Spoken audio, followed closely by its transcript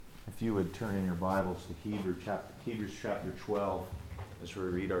If you would turn in your Bibles to Hebrews chapter 12 as we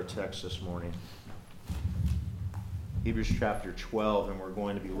read our text this morning. Hebrews chapter 12, and we're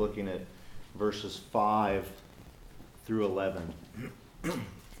going to be looking at verses 5 through 11.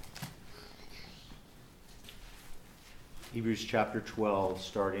 Hebrews chapter 12,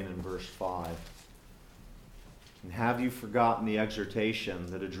 starting in verse 5. And have you forgotten the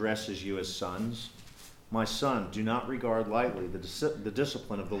exhortation that addresses you as sons? My son, do not regard lightly the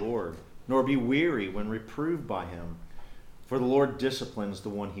discipline of the Lord, nor be weary when reproved by him. For the Lord disciplines the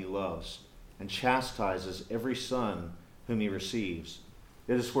one he loves, and chastises every son whom he receives.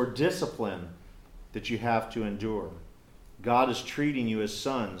 It is for discipline that you have to endure. God is treating you as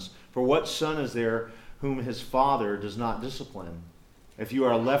sons. For what son is there whom his father does not discipline? If you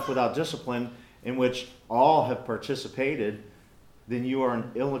are left without discipline, in which all have participated, then you are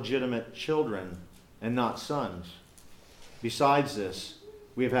illegitimate children and not sons. Besides this,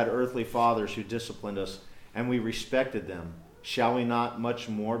 we have had earthly fathers who disciplined us, and we respected them. Shall we not much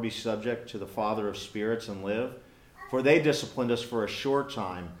more be subject to the Father of spirits and live? For they disciplined us for a short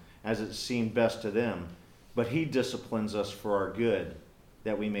time, as it seemed best to them. But he disciplines us for our good,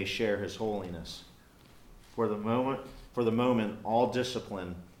 that we may share his holiness. For the moment, all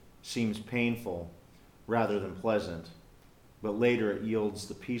discipline seems painful rather than pleasant, but later it yields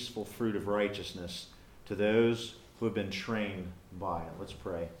the peaceful fruit of righteousness to those who have been trained by it. Let's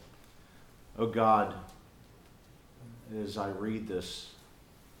pray. Oh God, as I read this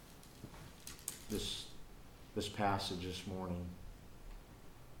passage this morning,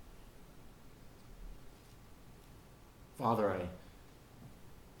 Father,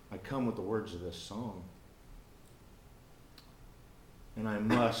 I come with the words of this song, and I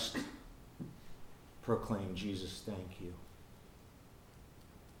must proclaim, Jesus, thank you,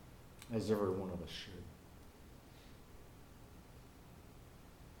 as every one of us should.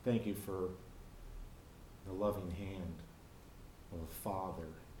 Thank you for the loving hand of a Father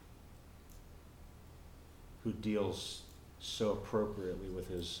who deals so appropriately with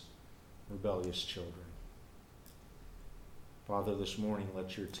his rebellious children. Father, this morning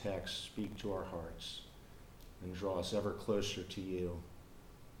let your text speak to our hearts and draw us ever closer to you.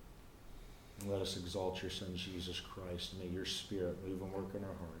 And let us exalt your Son, Jesus Christ. May your Spirit move and work in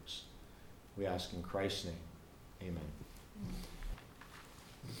our hearts. We ask in Christ's name. Amen.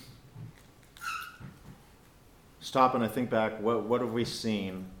 Stop and I think back, what have we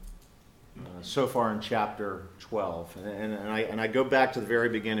seen so far in chapter 12? And I go back to the very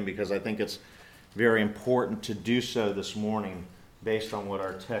beginning because I think it's very important to do so this morning based on what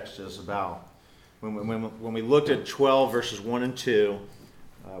our text is about. When we looked at 12 verses 1 and 2,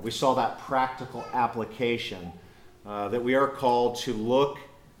 we saw that practical application that we are called to look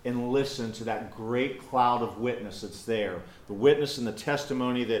and listen to that great cloud of witness that's there. The witness and the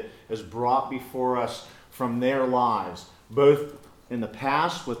testimony that is brought before us from their lives, both in the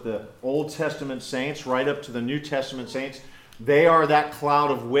past with the Old Testament saints right up to the New Testament saints. They are that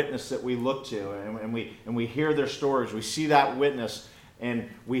cloud of witness that we look to, and we hear their stories. We see that witness, and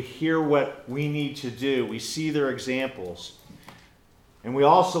we hear what we need to do. We see their examples. And we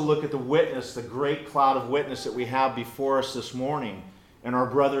also look at the witness, the great cloud of witness that we have before us this morning, and our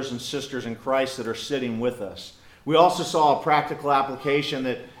brothers and sisters in Christ that are sitting with us. We also saw a practical application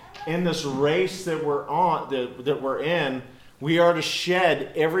that in this race that we're on, that we're in, we are to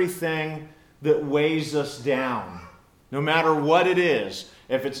shed everything that weighs us down. No matter what it is,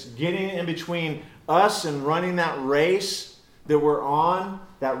 if it's getting in between us and running that race that we're on,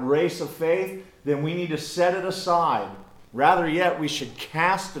 that race of faith, then we need to set it aside. Rather yet, we should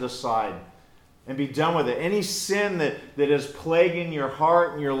cast it aside and be done with it. Any sin that is plaguing your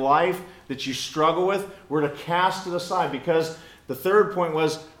heart and your life that you struggle with, we're to cast it aside, because the third point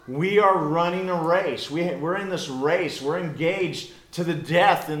was we are running a race. We're in this race. We're engaged to the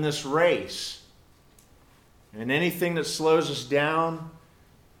death in this race. And anything that slows us down,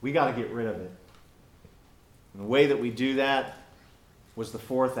 we got to get rid of it. And the way that we do that was the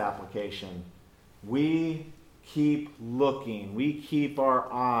fourth application. We keep looking. We keep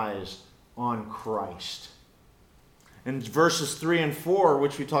our eyes on Christ. In verses 3 and 4,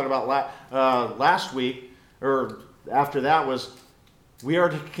 which we talked about last week, or after that, was we are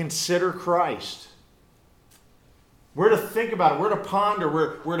to consider Christ. We're to think about it. We're to ponder.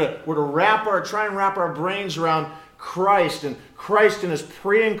 We're to try and wrap our brains around Christ, and Christ in his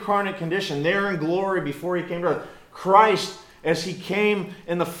pre-incarnate condition, there in glory before he came to earth. Christ as he came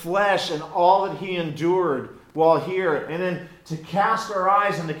in the flesh and all that he endured while here. And then to cast our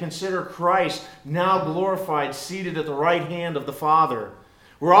eyes and to consider Christ now glorified, seated at the right hand of the Father.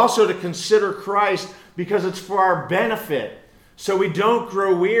 We're also to consider Christ because it's for our benefit. So we don't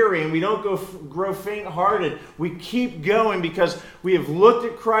grow weary and we don't grow faint-hearted. We keep going because we have looked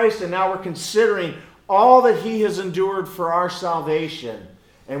at Christ and now we're considering all that He has endured for our salvation.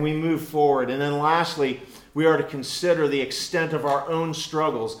 And we move forward. And then lastly, we are to consider the extent of our own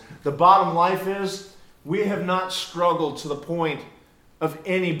struggles. The bottom line is, we have not struggled to the point of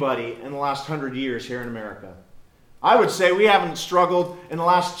anybody in the last 100 years here in America. I would say we haven't struggled in the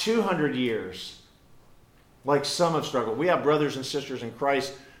last 200 years like some have struggled. We have brothers and sisters in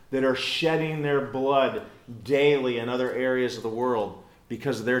Christ that are shedding their blood daily in other areas of the world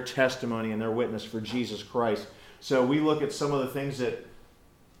because of their testimony and their witness for Jesus Christ. So we look at some of the things that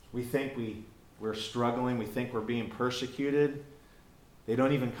we think we're struggling, we think we're being persecuted. They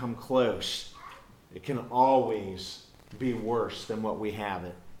don't even come close. It can always be worse than what we have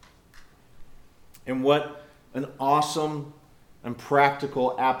it. And what an awesome and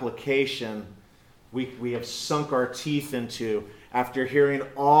practical application we have sunk our teeth into after hearing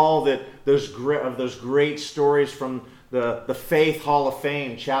all that those great stories from the Faith Hall of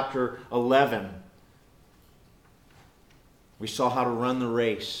Fame, chapter 11. We saw how to run the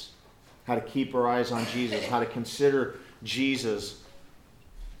race, how to keep our eyes on Jesus, how to consider Jesus.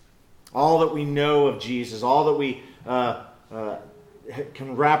 All that we know of Jesus, all that we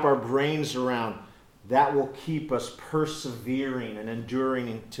can wrap our brains around, that will keep us persevering and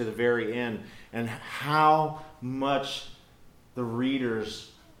enduring to the very end. And how much the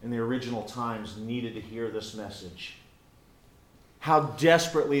readers in the original times needed to hear this message. How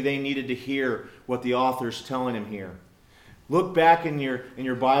desperately they needed to hear what the author's telling them here. Look back in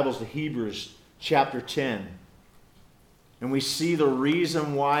your Bibles to Hebrews chapter 10. And we see the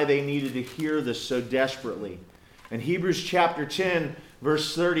reason why they needed to hear this so desperately. In Hebrews chapter 10,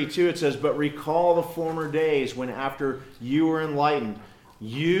 verse 32, it says, "But recall the former days when after you were enlightened,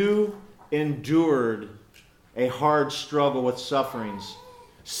 you endured a hard struggle with sufferings,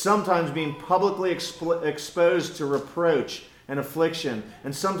 sometimes being publicly exposed to reproach and affliction,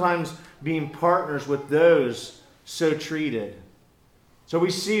 and sometimes being partners with those so treated." So we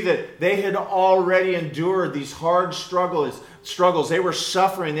see that they had already endured these hard struggles. They were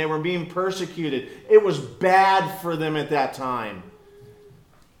suffering. They were being persecuted. It was bad for them at that time.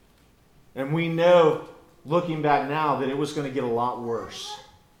 And we know, looking back now, that it was going to get a lot worse.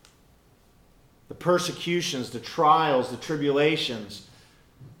 The persecutions, the trials, the tribulations,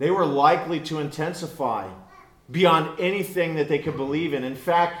 they were likely to intensify beyond anything that they could believe in. In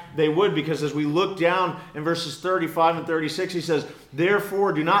fact, they would, because as we look down in verses 35 and 36, he says,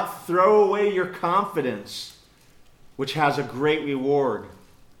 "Therefore, do not throw away your confidence, which has a great reward.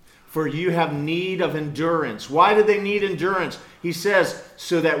 For you have need of endurance." Why did they need endurance? He says,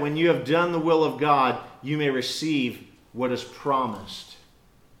 "So that when you have done the will of God, you may receive what is promised."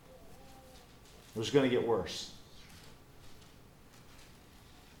 It was going to get worse.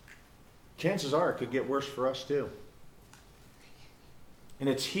 Chances are it could get worse for us too. And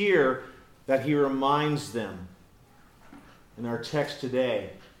it's here that he reminds them in our text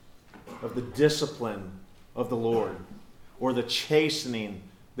today of the discipline of the Lord, or the chastening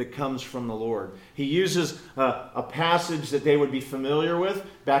that comes from the Lord. He uses a passage that they would be familiar with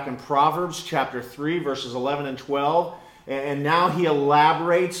back in Proverbs chapter 3, verses 11 and 12. And now he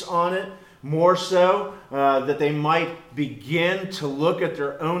elaborates on it more so that they might begin to look at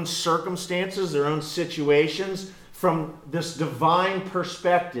their own circumstances, their own situations from this divine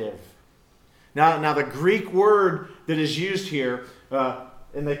perspective. Now the Greek word that is used here,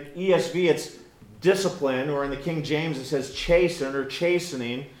 in the ESV it's discipline, or in the King James it says chasten or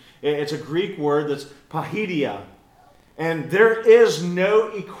chastening. It's a Greek word that's paideia. And there is no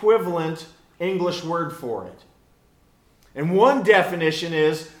equivalent English word for it. And one definition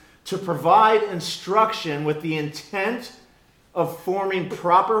is to provide instruction with the intent of forming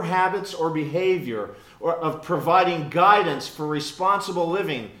proper habits or behavior, or of providing guidance for responsible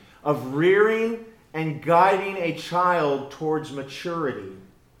living, of rearing and guiding a child towards maturity.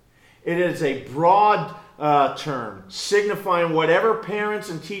 It is a broad term, signifying whatever parents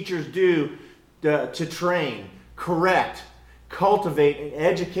and teachers do to train, correct, cultivate, and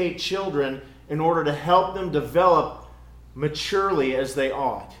educate children in order to help them develop maturely as they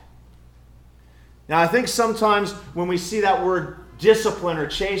ought. Now, I think sometimes when we see that word discipline or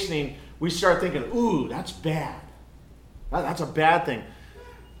chastening, we start thinking, ooh, that's bad. That's a bad thing.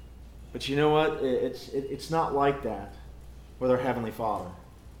 But you know what? It's not like that with our Heavenly Father.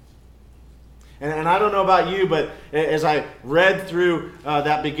 And I don't know about you, but as I read through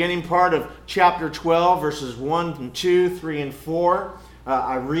that beginning part of chapter 12, verses 1 and 2, 3 and 4,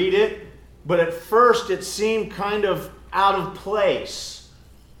 I read it, but at first it seemed kind of out of place.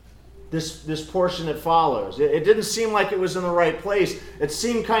 this portion that follows. It didn't seem like it was in the right place. It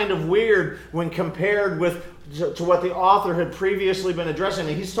seemed kind of weird when compared to what the author had previously been addressing.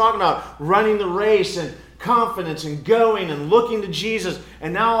 And he's talking about running the race and confidence and going and looking to Jesus.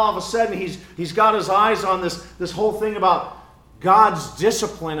 And now all of a sudden he's got his eyes on this whole thing about God's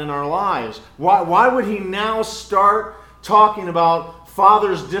discipline in our lives. Why would he now start talking about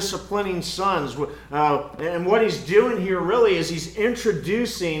fathers disciplining sons? And what he's doing here really is he's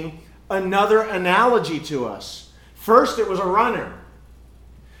introducing another analogy to us. First, it was a runner.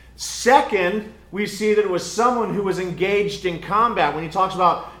 Second, we see that it was someone who was engaged in combat. When he talks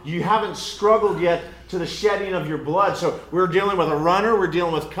about you haven't struggled yet to the shedding of your blood. So we're dealing with a runner, we're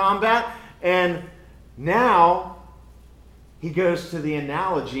dealing with combat, and now he goes to the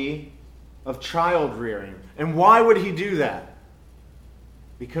analogy of child rearing. And why would he do that?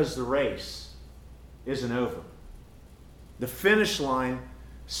 Because the race isn't over. The finish line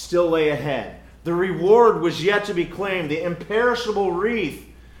still lay ahead. The reward was yet to be claimed. The imperishable wreath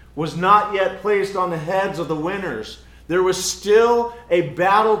was not yet placed on the heads of the winners. There was still a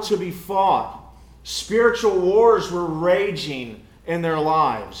battle to be fought. Spiritual wars were raging in their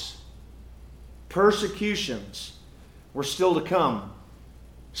lives. Persecutions were still to come.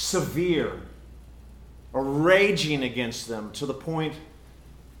 Severe. Or raging against them to the point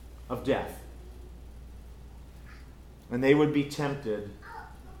of death. And they would be tempted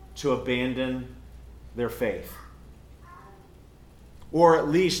to abandon their faith. Or at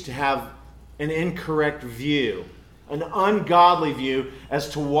least to have an incorrect view, an ungodly view as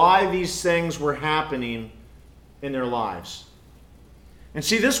to why these things were happening in their lives. And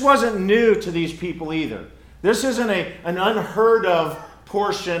see, this wasn't new to these people either. This isn't an unheard of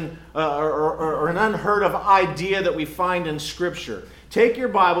portion or an unheard of idea that we find in Scripture. Take your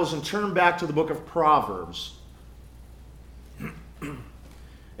Bibles and turn back to the book of Proverbs.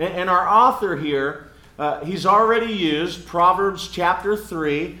 And our author here, he's already used Proverbs chapter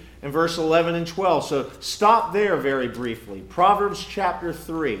 3 and verse 11 and 12. So stop there very briefly. Proverbs chapter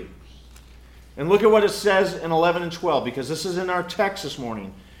 3. And look at what it says in 11 and 12, because this is in our text this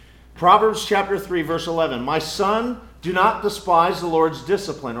morning. Proverbs chapter 3, verse 11. My son, do not despise the Lord's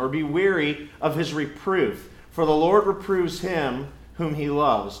discipline, or be weary of his reproof. For the Lord reproves him whom he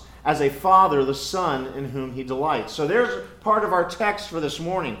loves, as a father the son in whom he delights. So there's part of our text for this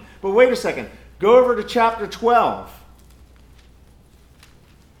morning. But wait a second. Go over to chapter 12.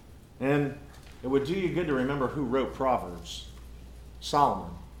 And it would do you good to remember who wrote Proverbs.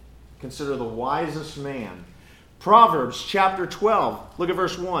 Solomon. Considered the wisest man. Proverbs chapter 12. Look at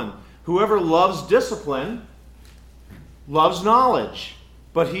verse 1. Whoever loves discipline loves knowledge,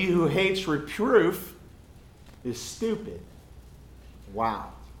 but he who hates reproof is stupid.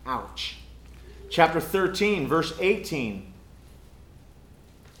 Wow. Ouch. Chapter 13, verse 18.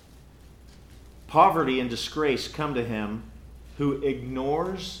 Poverty and disgrace come to him who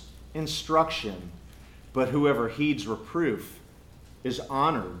ignores instruction, but whoever heeds reproof is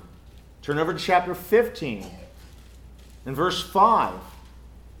honored. Turn over to chapter 15 and verse 5.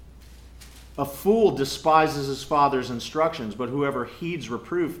 A fool despises his father's instructions, but whoever heeds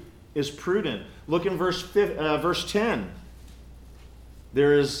reproof is prudent. Look in verse 10.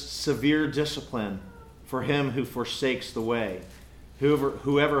 There is severe discipline for him who forsakes the way.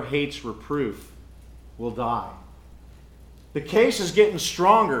 Whoever hates reproof will die. The case is getting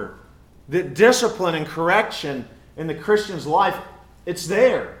stronger. That discipline and correction in the Christian's life, it's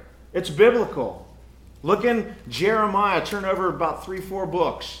there. It's biblical. Look in Jeremiah. Turn over about 3-4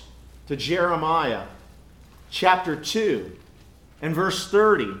 books to Jeremiah chapter 2 and verse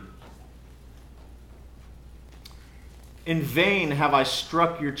 30. In vain have I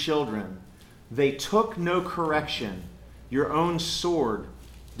struck your children. They took no correction. Your own sword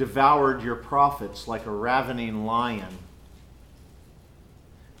devoured your prophets like a ravening lion.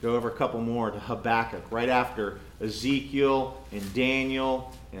 Go over a couple more to Habakkuk, right after Ezekiel and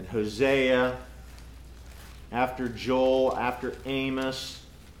Daniel and Hosea, after Joel, after Amos,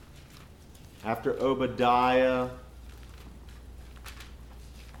 after Obadiah,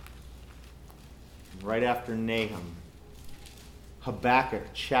 right after Nahum. Habakkuk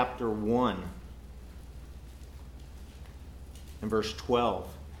chapter 1 and verse 12.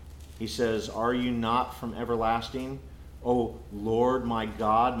 He says, Are you not from everlasting? O Lord, my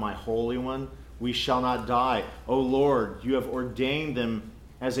God, my Holy One, we shall not die. O Lord, you have ordained them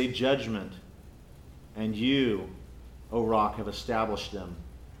as a judgment, and you, O Rock, have established them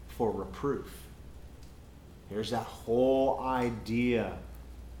for reproof. Here's that whole idea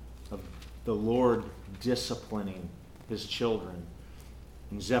of the Lord disciplining his children.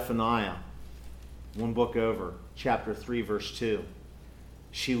 In Zephaniah, one book over, chapter 3, verse 2.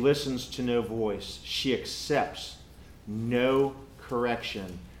 She listens to no voice. She accepts no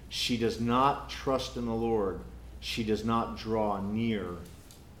correction. She does not trust in the Lord. She does not draw near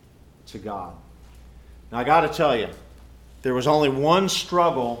to God. Now, I got to tell you, there was only one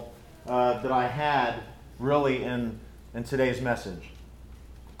struggle that I had really in today's message.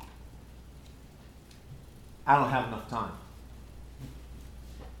 I don't have enough time.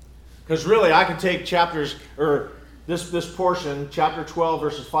 Because really, I could take chapters, or this portion, chapter 12,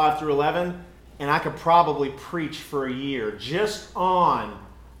 verses 5 through 11, and I could probably preach for a year just on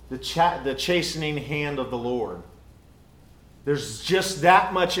the chastening hand of the Lord. There's just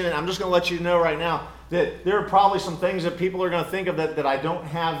that much in it. I'm just going to let you know right now that there are probably some things that people are going to think of that I don't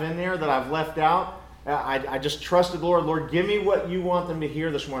have in there, that I've left out. I just trusted the Lord. Lord, give me what you want them to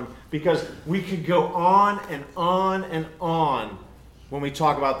hear this morning. Because we could go on and on and on when we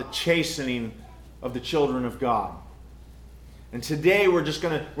talk about the chastening of the children of God. And today we're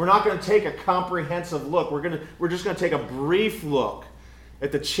not going to take a comprehensive look. We're just going to take a brief look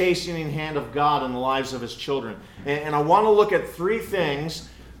at the chastening hand of God in the lives of His children. And I want to look at three things.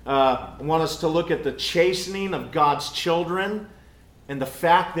 I want us to look at the chastening of God's children and the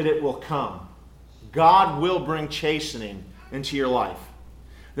fact that it will come. God will bring chastening into your life.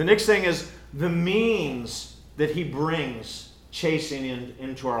 The next thing is the means that He brings chastening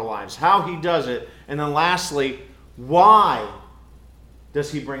into our lives. How He does it. And then lastly, why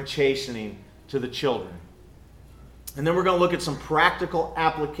does He bring chastening to the children? And then we're going to look at some practical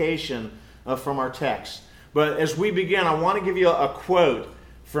application from our text. But as we begin, I want to give you a quote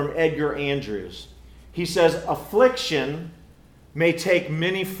from Edgar Andrews. He says, "Affliction may take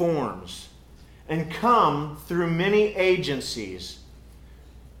many forms and come through many agencies,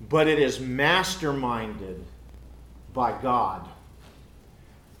 but it is masterminded by God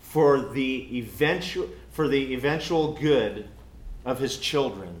for the eventual good of His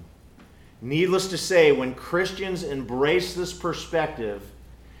children." Needless to say, when Christians embrace this perspective,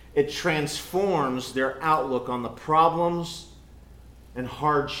 it transforms their outlook on the problems and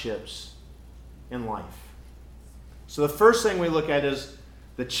hardships in life. So the first thing we look at is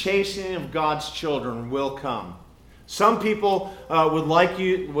the chastening of God's children will come. Some people would like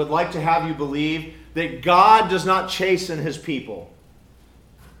to have you believe that God does not chasten His people.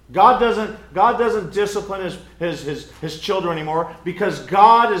 God doesn't discipline his children anymore because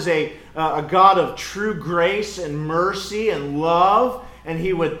God is a God of true grace and mercy and love, and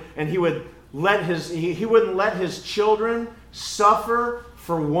He wouldn't let His children suffer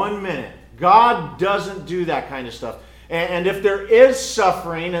for 1 minute. God doesn't do that kind of stuff. And if there is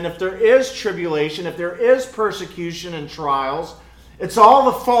suffering, and if there is tribulation, if there is persecution and trials, it's all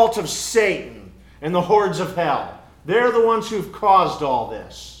the fault of Satan and the hordes of hell. They're the ones who've caused all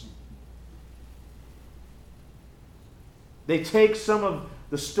this. They take some of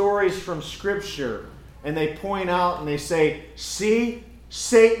the stories from Scripture and they point out and they say, see,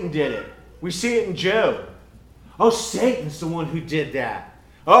 Satan did it. We see it in Job. Oh, Satan's the one who did that.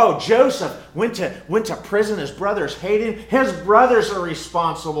 Oh, Joseph went to prison. His brothers hated him. His brothers are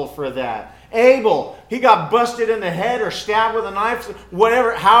responsible for that. Abel, he got busted in the head or stabbed with a knife.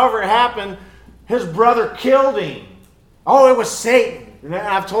 However it happened, his brother killed him. Oh, it was Satan. And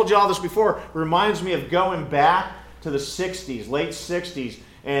I've told you all this before. It reminds me of going back to the 60s, late 60s,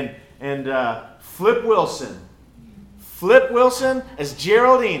 and Flip Wilson. Flip Wilson as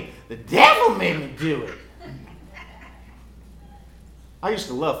Geraldine. The devil made me do it. I used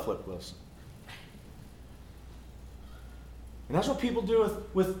to love Flip Wilson. And that's what people do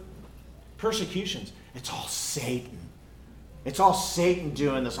with persecutions. It's all Satan. It's all Satan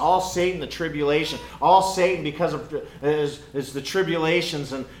doing this. All Satan, the tribulation. All Satan because of is the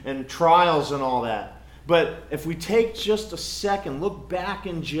tribulations and trials and all that. But if we take just a second, look back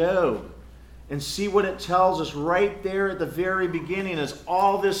in Job and see what it tells us right there at the very beginning as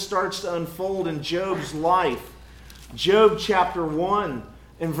all this starts to unfold in Job's life. Job chapter 1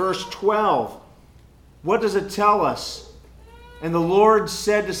 and verse 12. What does it tell us? And the Lord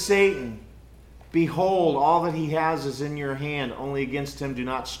said to Satan, "Behold, all that he has is in your hand. Only against him do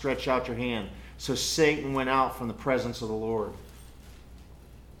not stretch out your hand." So Satan went out from the presence of the Lord.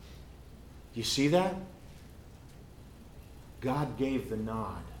 You see that? God gave the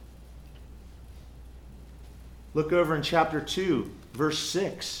nod. Look over in chapter 2, verse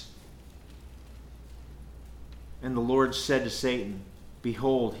 6. And the Lord said to Satan,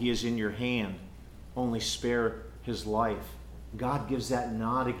 "Behold, he is in your hand. Only spare his life." God gives that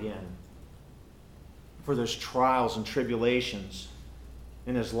nod again for those trials and tribulations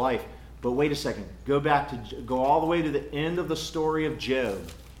in his life. But wait a second. Go all the way to the end of the story of Job,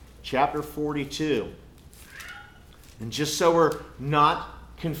 chapter 42. And just so we're not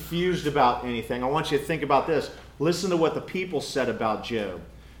confused about anything, I want you to think about this. Listen to what the people said about Job.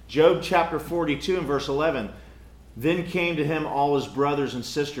 Job chapter 42 and verse 11. Then came to him all his brothers and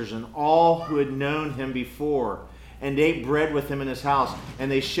sisters and all who had known him before, and ate bread with him in his house,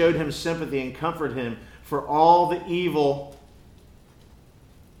 and they showed him sympathy and comforted him for all the evil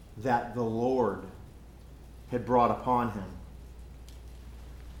that the Lord had brought upon him.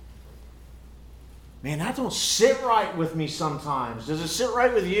 Man, that don't sit right with me sometimes. Does it sit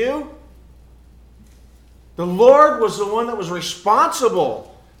right with you? The Lord was the one that was responsible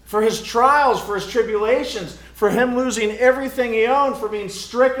for his trials, for his tribulations, for him losing everything he owned, for being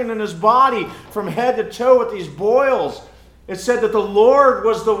stricken in his body from head to toe with these boils. It said that the Lord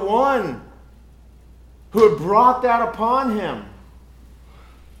was the one who had brought that upon him.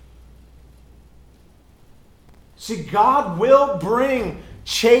 See, God will bring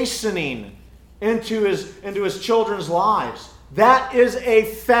chastening into his children's lives. That is a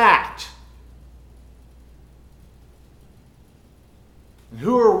fact. And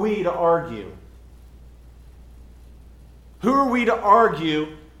who are we to argue? Who are we to argue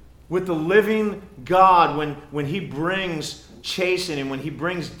with the living God when he brings chastening, when he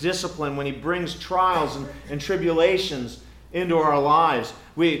brings discipline, when he brings trials and tribulations into our lives?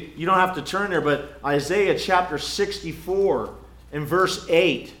 You don't have to turn there, but Isaiah chapter 64 and verse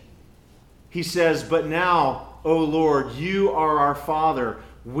 8, he says, "But now, O Lord, you are our Father.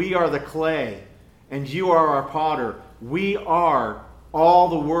 We are the clay, and you are our potter. We are all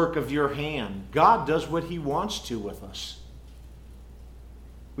the work of your hand." God does what he wants to with us.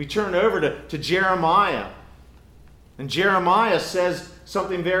 We turn over to Jeremiah. And Jeremiah says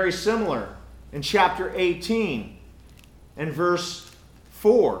something very similar in chapter 18 and verse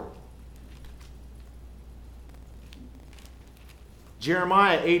 4.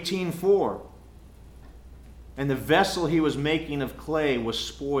 Jeremiah 18:4. "And the vessel he was making of clay was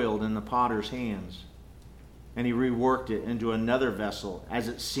spoiled in the potter's hands. And he reworked it into another vessel, as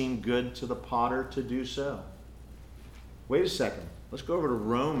it seemed good to the potter to do so." Wait a second. Let's go over to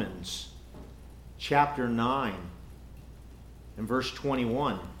Romans chapter 9 and verse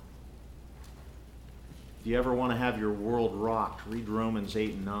 21. If you ever want to have your world rocked, read Romans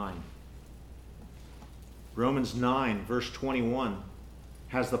 8 and 9. Romans 9, verse 21.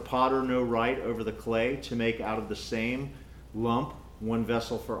 "Has the potter no right over the clay to make out of the same lump one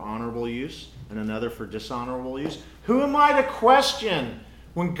vessel for honorable use and another for dishonorable use?" Who am I to question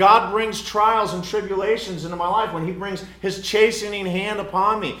when God brings trials and tribulations into my life, when he brings his chastening hand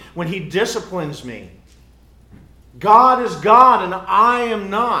upon me, when he disciplines me? God is God and I am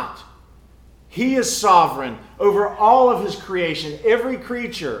not. He is sovereign over all of his creation, every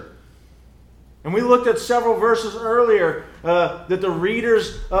creature. And we looked at several verses earlier that the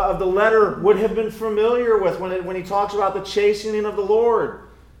readers of the letter would have been familiar with when he talks about the chastening of the Lord.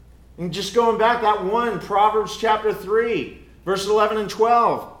 And just going back, that one, Proverbs chapter 3, verses 11 and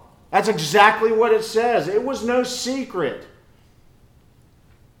 12. That's exactly what it says. It was no secret.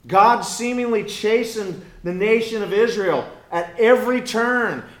 God seemingly chastened the nation of Israel at every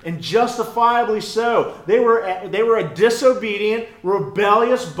turn, and justifiably so. They were a disobedient,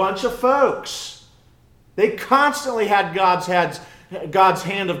 rebellious bunch of folks. They constantly had God's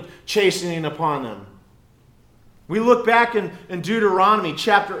hand of chastening upon them. We look back in Deuteronomy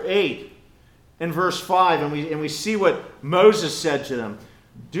chapter 8 and verse 5, and we see what Moses said to them.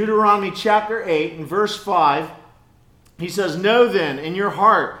 Deuteronomy chapter 8 and verse 5, he says, "Know then in your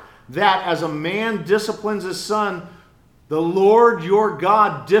heart that as a man disciplines his son, the Lord your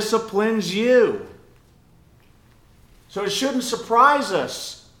God disciplines you." So it shouldn't surprise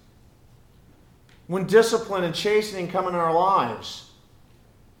us when discipline and chastening come in our lives.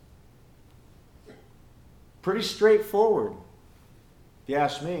 Pretty straightforward, if you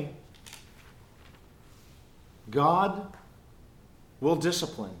ask me. God will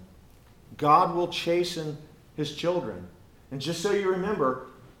discipline. God will chasten his children. And just so you remember,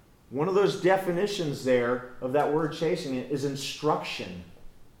 one of those definitions there of that word chastening is instruction.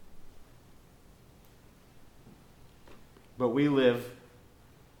 But we live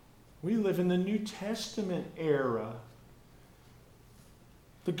in the New Testament era.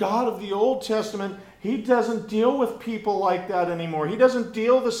 The God of the Old Testament, he doesn't deal with people like that anymore. He doesn't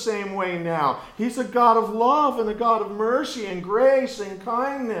deal the same way now. He's a God of love and a God of mercy and grace and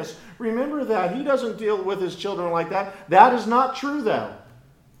kindness. Remember that. He doesn't deal with his children like that. That is not true, though.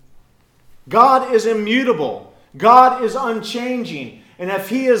 God is immutable. God is unchanging. And if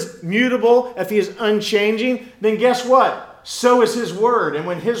he is mutable, if he is unchanging, then guess what? So is his word. And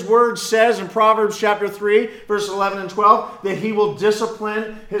when his word says in Proverbs chapter 3, verse 11 and 12, that he will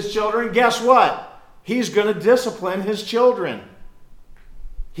discipline his children, guess what? He's going to discipline his children.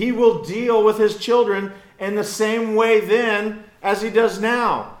 He will deal with his children in the same way then as he does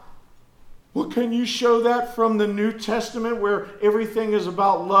now. Well, can you show that from the New Testament where everything is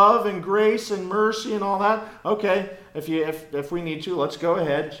about love and grace and mercy and all that? Okay, if we need to, let's go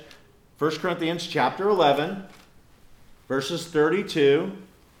ahead. 1 Corinthians chapter 11, verses 32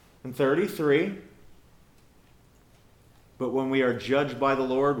 and 33. But when we are judged by the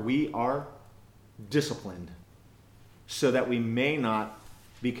Lord, we are disciplined, so that we may not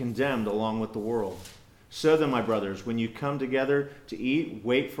be condemned along with the world. So then, my brothers, when you come together to eat,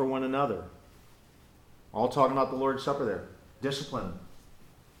 wait for one another. All talking about the Lord's Supper there. Discipline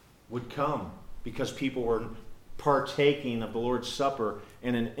would come because people were partaking of the Lord's Supper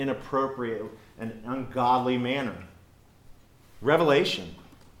in an inappropriate and ungodly manner. Revelation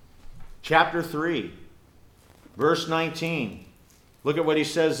chapter 3, verse 19. Look at what he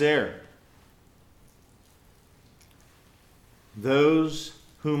says there. Those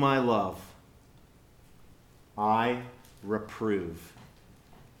whom I love, I reprove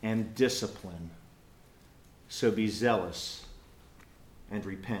and discipline. So be zealous and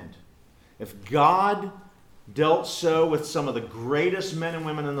repent. If God dealt so with some of the greatest men and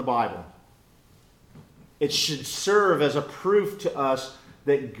women in the Bible, it should serve as a proof to us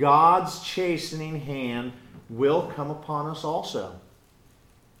that God's chastening hand will come upon us also.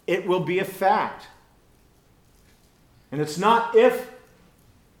 It will be a fact. And it's not if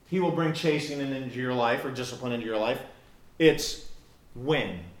he will bring chastening into your life or discipline into your life. It's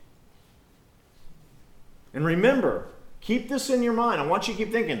when. And remember, keep this in your mind. I want you to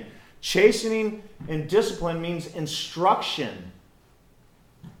keep thinking. Chastening and discipline means instruction.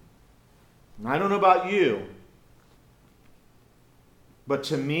 And I don't know about you, but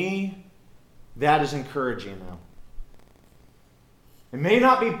to me, that is encouraging now. It may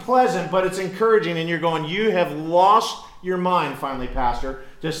not be pleasant, but it's encouraging. And you're going, you have lost your mind finally, Pastor,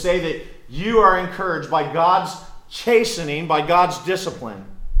 to say that you are encouraged by God's chastening, by God's discipline.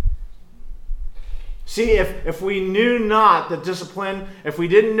 See, if we knew not that discipline, if we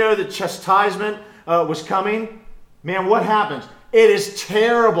didn't know that chastisement was coming, man, what happens? It is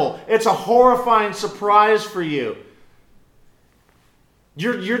terrible. It's a horrifying surprise for you.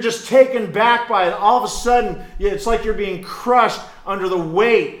 You're just taken back by it. All of a sudden, it's like you're being crushed under the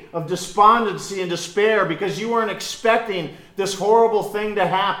weight of despondency and despair because you weren't expecting this horrible thing to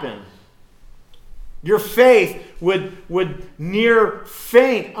happen. Your faith would near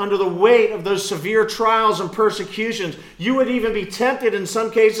faint under the weight of those severe trials and persecutions. You would even be tempted in some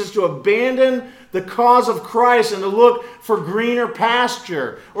cases to abandon the cause of Christ and to look for greener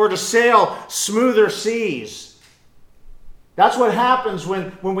pasture or to sail smoother seas. That's what happens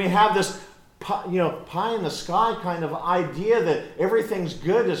when we have this pie in the sky kind of idea that everything's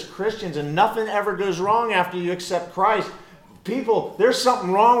good as Christians and nothing ever goes wrong after you accept Christ. People, there's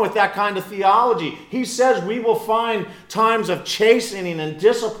something wrong with that kind of theology. He says we will find times of chastening and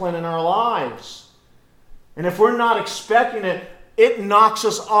discipline in our lives. And if we're not expecting it, it knocks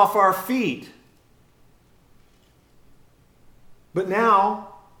us off our feet. But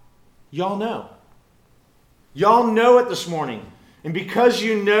now, y'all know. Y'all know it this morning. And because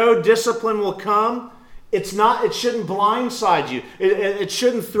you know discipline will come, it shouldn't blindside you. It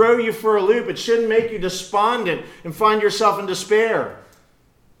shouldn't throw you for a loop. It shouldn't make you despondent and find yourself in despair.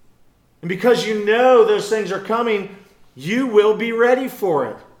 And because you know those things are coming, you will be ready for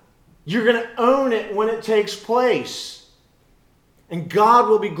it. You're going to own it when it takes place. And God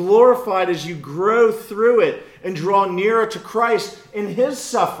will be glorified as you grow through it and draw nearer to Christ in His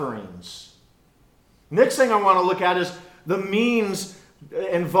sufferings. Next thing I want to look at is the means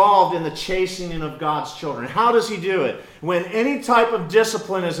involved in the chastening of God's children. How does He do it? When any type of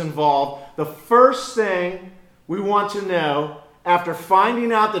discipline is involved, the first thing we want to know after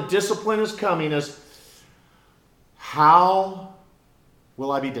finding out that discipline is coming is, how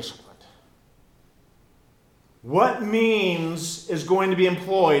will I be disciplined? What means is going to be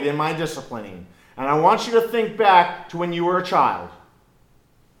employed in my disciplining? And I want you to think back to when you were a child.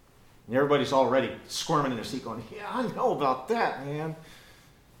 And everybody's already squirming in their seat going, yeah, I know about that, man.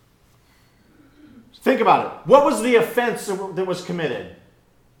 Think about it. What was the offense that was committed?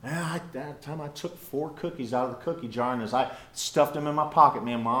 That time I took 4 cookies out of the cookie jar, and as I stuffed them in my pocket,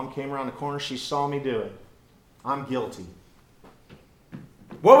 man, Mom came around the corner. She saw me do it. I'm guilty.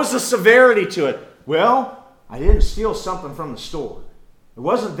 What was the severity to it? Well, I didn't steal something from the store. It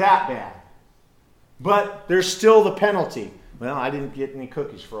wasn't that bad. But there's still the penalty. Well, I didn't get any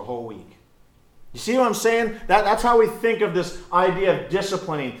cookies for a whole week. You see what I'm saying? That's how we think of this idea of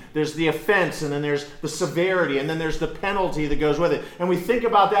disciplining. There's the offense, and then there's the severity, and then there's the penalty that goes with it. And we think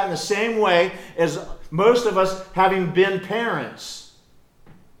about that in the same way as most of us having been parents.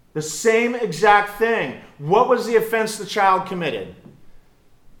 The same exact thing. What was the offense the child committed?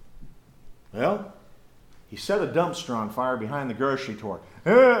 Well, he set a dumpster on fire behind the grocery store.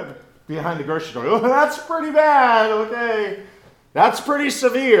 Behind the grocery store. Oh, that's pretty bad. Okay. That's pretty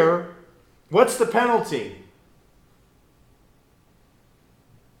severe. What's the penalty?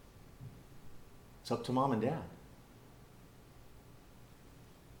 It's up to mom and dad.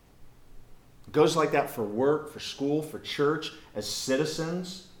 It goes like that for work, for school, for church, as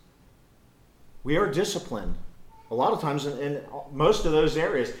citizens. We are disciplined. A lot of times in most of those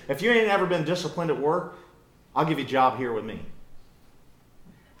areas. If you ain't ever been disciplined at work, I'll give you a job here with me.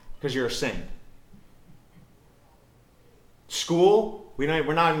 Because you're a saint. School, we're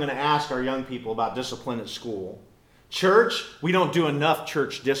not even going to ask our young people about discipline at school. Church, we don't do enough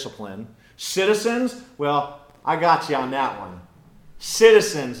church discipline. Citizens, well, I got you on that one.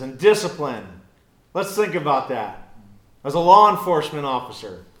 Citizens and discipline. Let's think about that. As a law enforcement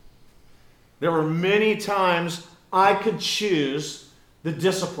officer, there were many times I could choose the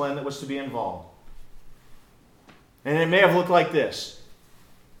discipline that was to be involved. And it may have looked like this.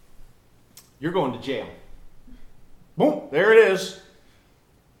 You're going to jail. Boom, there it is.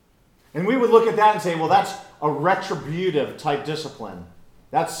 And we would look at that and say, well, that's a retributive type discipline.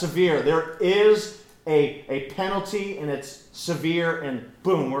 That's severe. There is a penalty and it's severe and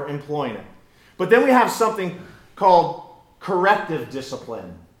boom, we're employing it. But then we have something called corrective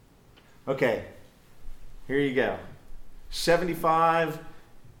discipline. Okay, here you go. 75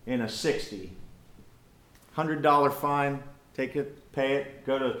 and a 60. $100 fine. Take it, pay it,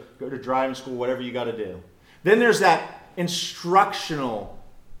 go to driving school, whatever you got to do. Then there's that instructional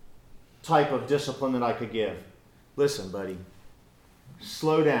type of discipline that I could give. Listen, buddy,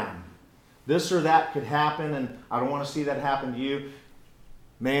 slow down. This or that could happen, and I don't want to see that happen to you.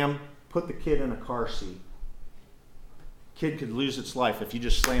 Ma'am, put the kid in a car seat. Kid could lose its life if you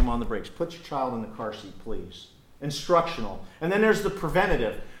just slam on the brakes. Put your child in the car seat, please. Instructional. And then there's the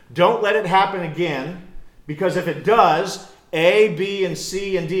preventative. Don't let it happen again, because if it does, A, B, and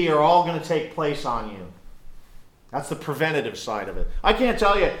C, and D are all going to take place on you. That's the preventative side of it. I can't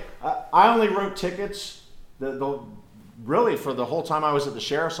tell you, I only wrote tickets, really for the whole time I was at the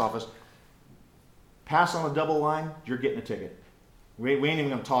sheriff's office. Pass on a double line, you're getting a ticket. We ain't even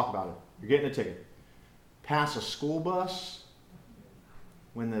going to talk about it. You're getting a ticket. Pass a school bus,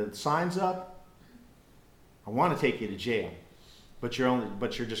 when the sign's up, I want to take you to jail, but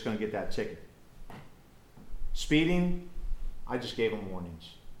you're just going to get that ticket. Speeding, I just gave them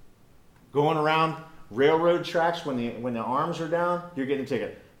warnings. Going around railroad tracks when the arms are down, you're getting a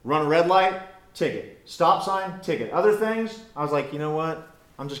ticket. Run a red light, ticket. Stop sign, ticket. Other things, I was like, you know what?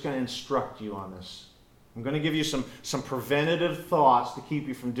 I'm just going to instruct you on this. I'm going to give you some preventative thoughts to keep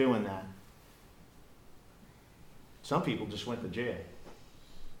you from doing that. Some people just went to jail.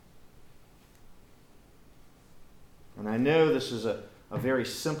 And I know this is a very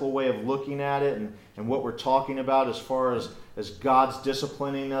simple way of looking at it, and what we're talking about as far as God's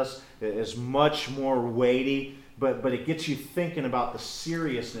disciplining us is much more weighty, but it gets you thinking about the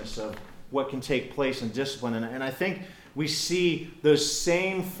seriousness of what can take place in discipline. And I think we see those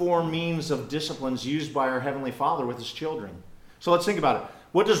same four means of disciplines used by our Heavenly Father with His children. So let's think about it.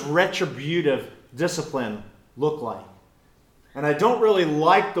 What does retributive discipline look like? And I don't really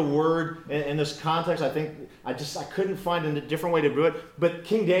like the word in this context. I think I couldn't find a different way to do it. But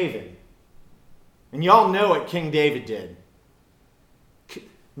King David, and y'all know what King David did.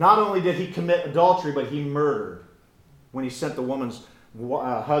 Not only did he commit adultery, but he murdered when he sent the woman's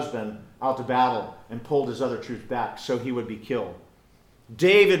husband out to battle and pulled his other troops back so he would be killed.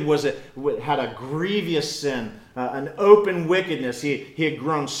 David had a grievous sin, an open wickedness. He had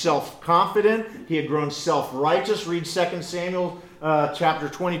grown self-confident. He had grown self-righteous. Read 2 Samuel chapter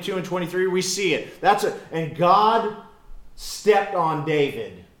 22 and 23. We see it. And God stepped on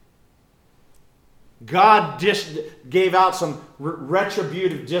David. God gave out some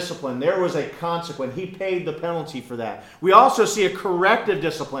retributive discipline. There was a consequence. He paid the penalty for that. We also see a corrective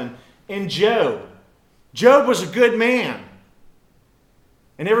discipline in Job. Job was a good man.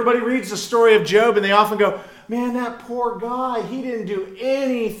 And everybody reads the story of Job and they often go, man, that poor guy, he didn't do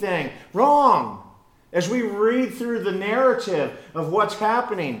anything wrong. As we read through the narrative of what's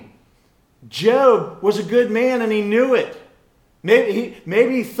happening, Job was a good man and he knew it. Maybe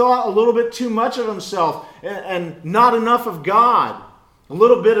he thought a little bit too much of himself and not enough of God. A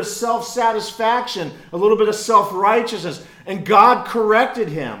little bit of self-satisfaction, a little bit of self-righteousness. And God corrected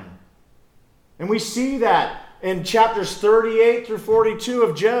him. And we see that in chapters 38 through 42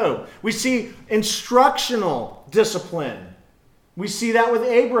 of Job. We see instructional discipline. We see that with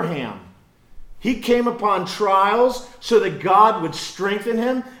Abraham. He came upon trials so that God would strengthen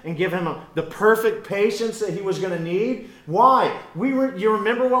him and give him the perfect patience that he was going to need. Why? You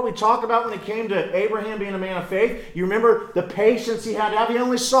remember what we talked about when it came to Abraham being a man of faith? You remember the patience he had to have? He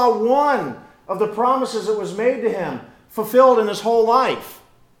only saw one of the promises that was made to him fulfilled in his whole life.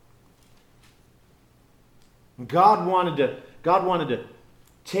 God wanted to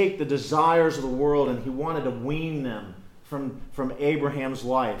take the desires of the world, and he wanted to wean them from Abraham's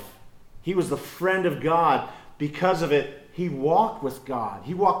life. He was the friend of God. Because of it, he walked with God.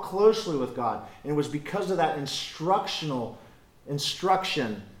 He walked closely with God. And it was because of that instruction,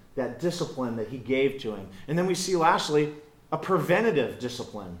 that discipline that he gave to him. And then we see, lastly, a preventative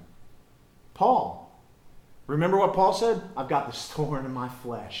discipline. Paul. Remember what Paul said? I've got this thorn in my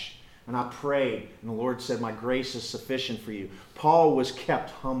flesh. And I prayed, and the Lord said, my grace is sufficient for you. Paul was kept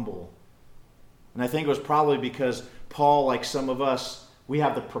humble. And I think it was probably because Paul, like some of us, we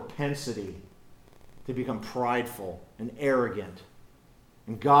have the propensity to become prideful and arrogant.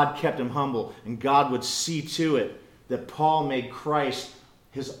 And God kept him humble. And God would see to it that Paul made Christ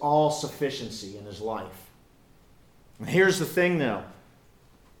his all-sufficiency in his life. And here's the thing, though.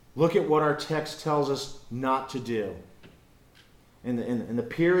 Look at what our text tells us not to do. In the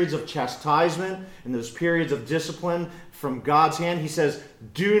periods of chastisement, in those periods of discipline from God's hand, he says,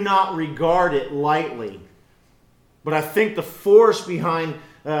 do not regard it lightly. But I think the force behind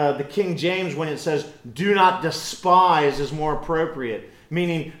the King James when it says, do not despise, is more appropriate.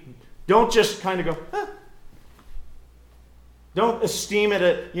 Meaning, don't just kind of go, eh. Don't esteem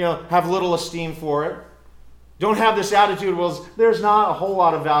it, have little esteem for it. Don't have this attitude, well, there's not a whole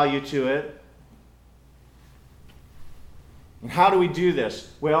lot of value to it. And how do we do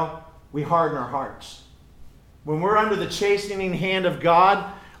this? Well, we harden our hearts. When we're under the chastening hand of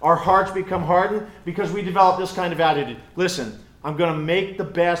God, our hearts become hardened because we develop this kind of attitude. Listen, I'm going to make the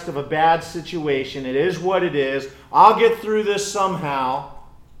best of a bad situation. It is what it is. I'll get through this somehow.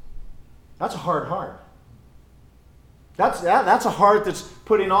 That's a hard heart. That's a heart that's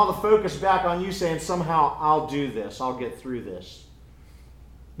putting all the focus back on you, saying, somehow I'll do this. I'll get through this.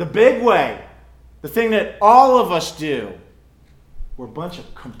 The big way, the thing that all of us do, we're a bunch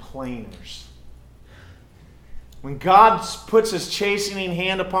of complainers. When God puts his chastening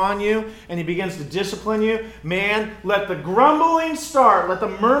hand upon you and he begins to discipline you, man, let the grumbling start. Let the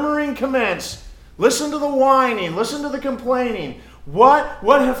murmuring commence. Listen to the whining. Listen to the complaining. What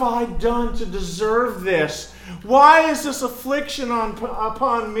have I done to deserve this? Why is this affliction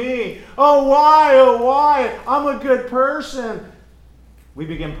upon me? Oh, why? I'm a good person. We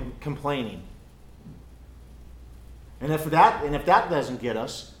begin complaining. And if that doesn't get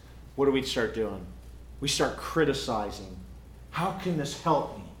us, what do we start doing? We start criticizing. How can this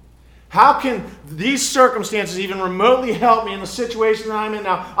help me? How can these circumstances even remotely help me in the situation that I'm in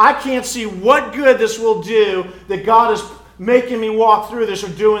now? I can't see what good this will do that God is making me walk through this or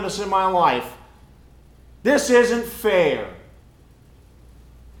doing this in my life. This isn't fair.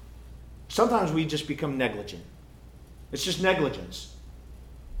 Sometimes we just become negligent. It's just negligence.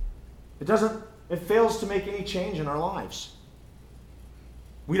 It fails to make any change in our lives.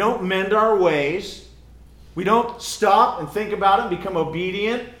 We don't mend our ways. We don't stop and think about it and become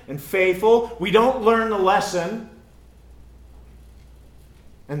obedient and faithful. We don't learn the lesson.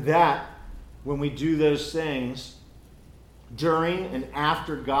 And that, when we do those things during and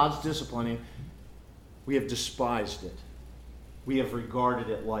after God's disciplining, we have despised it. We have regarded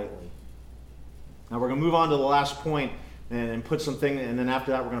it lightly. Now we're going to move on to the last point and put something, and then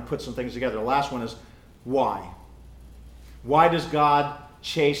after that we're going to put some things together. The last one is why. Why does God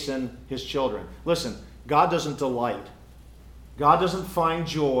chasten his children? Listen, God doesn't delight. God doesn't find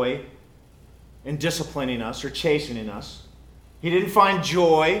joy in disciplining us or chastening us. He didn't find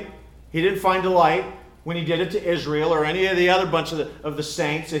joy. He didn't find delight when he did it to Israel or any of the other bunch of the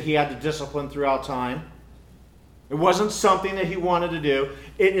saints that he had to discipline throughout time. It wasn't something that he wanted to do.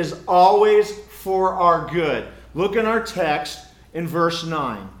 It is always for our good. Look in our text in verse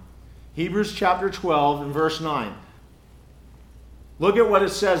 9. Hebrews chapter 12 and verse 9. Look at what it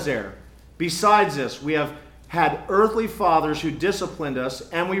says there. Besides this, we have had earthly fathers who disciplined us,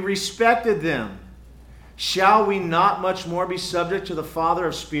 and we respected them. Shall we not much more be subject to the Father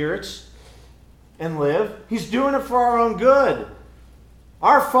of spirits and live? He's doing it for our own good.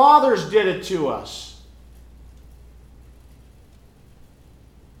 Our fathers did it to us.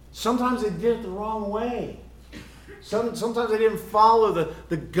 Sometimes they did it the wrong way. Sometimes they didn't follow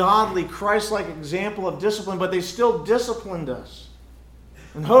the godly, Christ-like example of discipline, but they still disciplined us.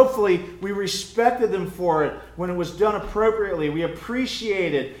 And hopefully we respected them for it when it was done appropriately. We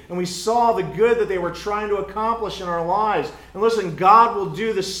appreciated and we saw the good that they were trying to accomplish in our lives. And listen, God will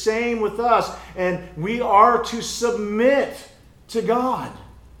do the same with us. And we are to submit to God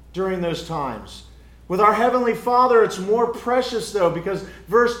during those times. With our Heavenly Father, it's more precious, though, because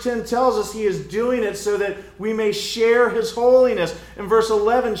verse 10 tells us He is doing it so that we may share His holiness. And verse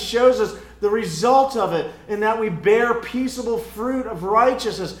 11 shows us the result of it in that we bear peaceable fruit of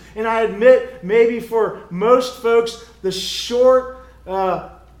righteousness. And I admit, maybe for most folks, the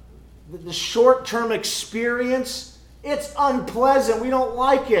short-term experience, it's unpleasant. We don't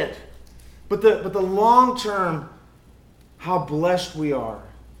like it. But the long-term, how blessed we are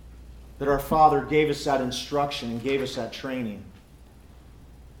that our Father gave us that instruction and gave us that training.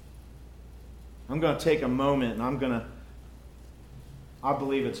 I'm going to take a moment and I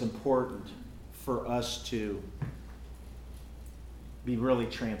believe it's important for us to be really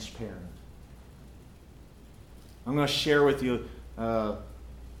transparent. I'm going to share with you my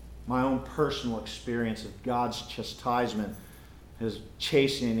own personal experience of God's chastisement, His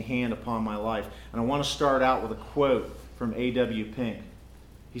chastening hand upon my life. And I want to start out with a quote from A.W. Pink.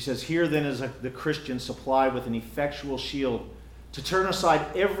 He says, "Here then is the Christian supplied with an effectual shield to turn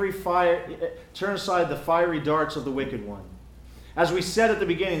aside the fiery darts of the wicked one. As we said at the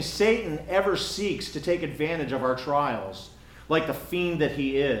beginning, Satan ever seeks to take advantage of our trials, like the fiend that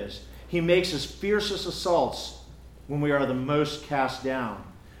he is. He makes his fiercest assaults when we are the most cast down.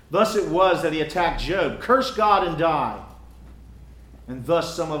 Thus it was that he attacked Job. Curse God and die. And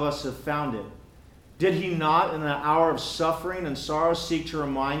thus some of us have found it. Did he not, in the hour of suffering and sorrow, seek to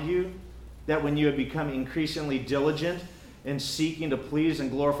remind you that when you had become increasingly diligent in seeking to please and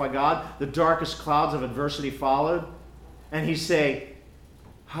glorify God, the darkest clouds of adversity followed? And he say,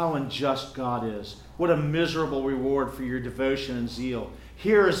 how unjust God is. What a miserable reward for your devotion and zeal.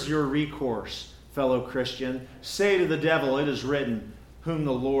 Here is your recourse, fellow Christian. Say to the devil, it is written, whom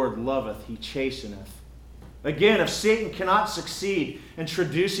the Lord loveth, he chasteneth. Again, if Satan cannot succeed in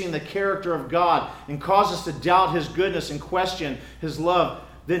traducing the character of God and cause us to doubt His goodness and question His love,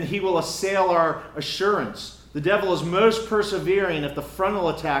 then he will assail our assurance. The devil is most persevering if the frontal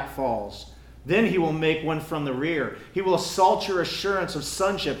attack falls. Then he will make one from the rear. He will assault your assurance of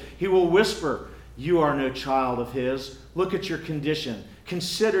sonship. He will whisper, you are no child of his. Look at your condition.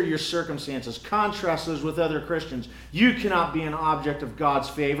 Consider your circumstances. Contrast those with other Christians. You cannot be an object of God's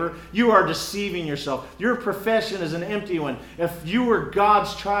favor. You are deceiving yourself. Your profession is an empty one. If you were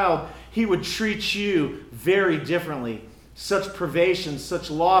God's child, He would treat you very differently. Such privations, such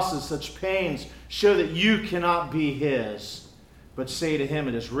losses, such pains show that you cannot be His. But say to him,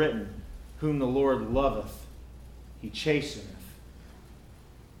 it is written, whom the Lord loveth, He chasteneth.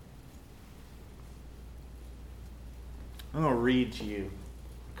 I'm going to read to you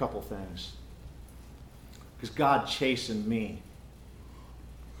a couple things. Because God chastened me.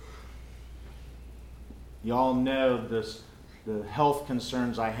 You all know the health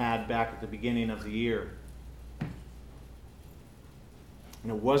concerns I had back at the beginning of the year.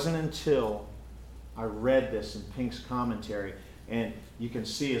 And it wasn't until I read this in Pink's commentary, and you can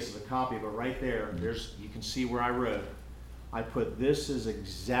see this is a copy of it right there. You can see where I wrote. I put, this is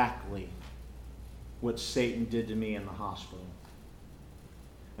exactly what Satan did to me in the hospital.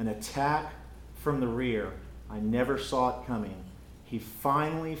 An attack from the rear. I never saw it coming. He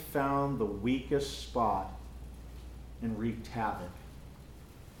finally found the weakest spot and wreaked havoc.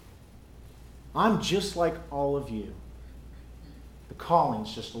 I'm just like all of you. The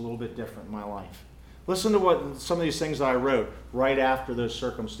calling's just a little bit different in my life. Listen to what some of these things that I wrote right after those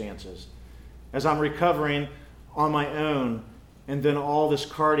circumstances. As I'm recovering on my own, and then all this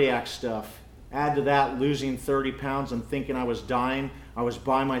cardiac stuff. Add to that losing 30 pounds and thinking I was dying. I was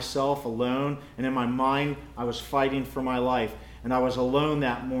by myself, alone, and in my mind, I was fighting for my life. And I was alone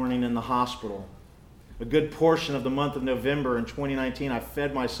that morning in the hospital. A good portion of the month of November in 2019, I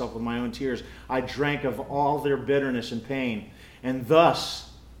fed myself with my own tears. I drank of all their bitterness and pain. And thus,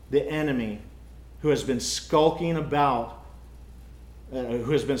 the enemy, who has been skulking about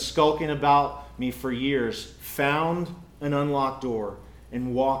me for years, found an unlocked door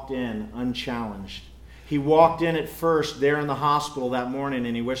and walked in unchallenged. He walked in at first there in the hospital that morning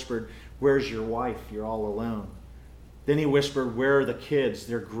and he whispered, where's your wife? You're all alone. Then he whispered, where are the kids?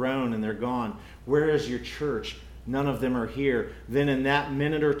 They're grown and they're gone. Where is your church? None of them are here. Then in that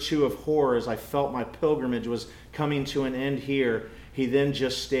minute or two of horror, as I felt my pilgrimage was coming to an end here, he then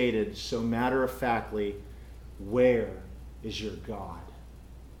just stated, so matter-of-factly, where is your God?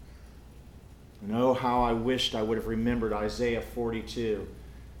 And oh, how I wished I would have remembered Isaiah 42,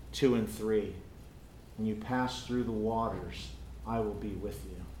 2 and 3. When you pass through the waters, I will be with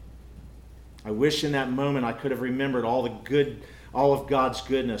you. I wish in that moment I could have remembered all of God's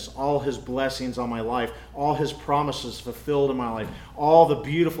goodness, all His blessings on my life, all His promises fulfilled in my life, all the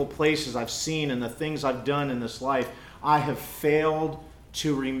beautiful places I've seen and the things I've done in this life. I have failed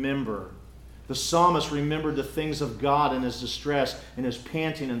to remember. The psalmist remembered the things of God in his distress, and his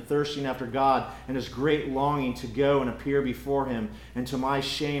panting and thirsting after God, and his great longing to go and appear before Him. And to my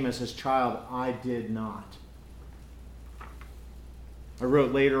shame as His child, I did not. I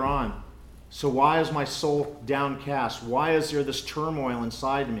wrote later on, so why is my soul downcast? Why is there this turmoil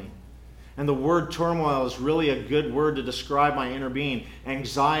inside me? And the word turmoil is really a good word to describe my inner being.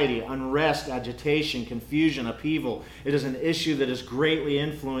 Anxiety, unrest, agitation, confusion, upheaval. It is an issue that is greatly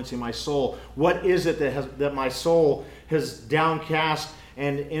influencing my soul. What is it that my soul has downcast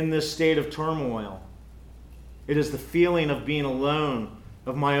and in this state of turmoil? It is the feeling of being alone,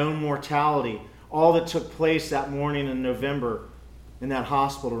 of my own mortality, all that took place that morning in November in that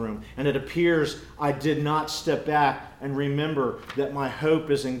hospital room. And it appears I did not step back and remember that my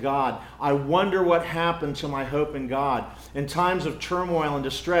hope is in God. I wonder what happened to my hope in God. In times of turmoil and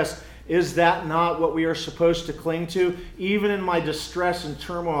distress, is that not what we are supposed to cling to? Even in my distress and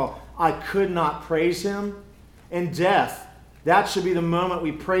turmoil, I could not praise Him. In death, that should be the moment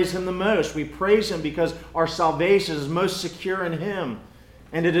we praise Him the most. We praise Him because our salvation is most secure in Him.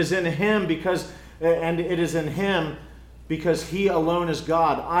 And it is in Him because He alone is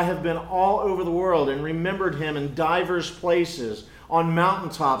God. I have been all over the world and remembered Him in divers places, on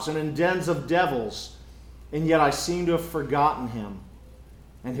mountaintops and in dens of devils, and yet I seem to have forgotten Him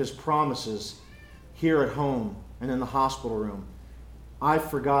and His promises here at home and in the hospital room. I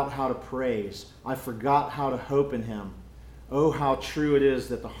forgot how to praise. I forgot how to hope in Him. Oh, how true it is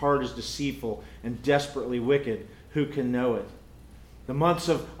that the heart is deceitful and desperately wicked. Who can know it? The months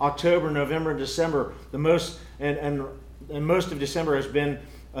of October, November, and December, and most of December has been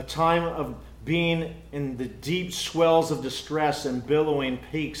a time of being in the deep swells of distress and billowing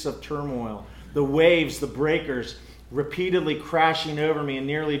peaks of turmoil. The waves, the breakers, repeatedly crashing over me and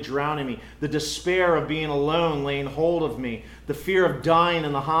nearly drowning me. The despair of being alone laying hold of me. The fear of dying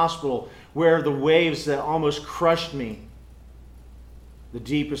in the hospital where the waves that almost crushed me. The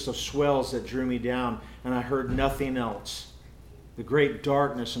deepest of swells that drew me down, and I heard nothing else. The great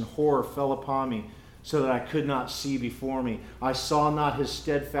darkness and horror fell upon me, so that I could not see before me. I saw not His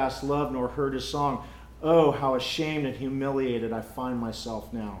steadfast love, nor heard His song. Oh, how ashamed and humiliated I find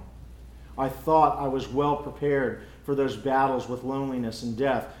myself now. I thought I was well prepared for those battles with loneliness and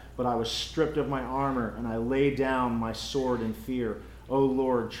death, but I was stripped of my armor, and I laid down my sword in fear. Oh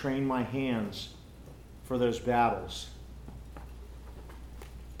Lord, train my hands for those battles.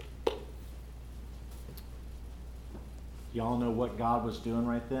 Y'all know what God was doing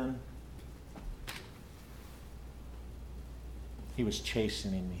right then? He was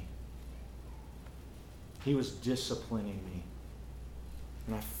chastening me. He was disciplining me.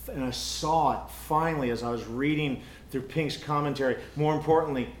 And I saw it finally as I was reading through Pink's commentary. More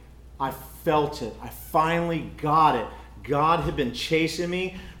importantly, I felt it. I finally got it. God had been chasing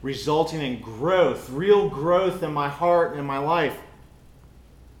me, resulting in growth, real growth in my heart and in my life.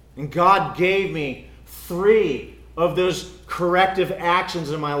 And God gave me 3 of those corrective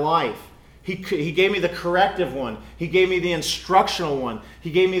actions in my life. He gave me the corrective one. He gave me the instructional one.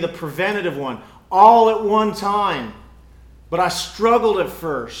 He gave me the preventative one, all at one time. But I struggled at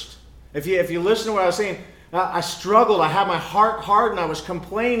first. If you listen to what I was saying, I struggled. I had my heart hardened. I was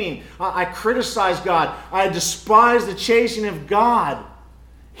complaining. I criticized God. I despised the chastening of God.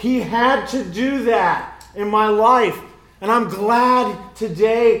 He had to do that in my life. And I'm glad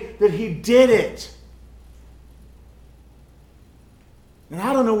today that He did it. And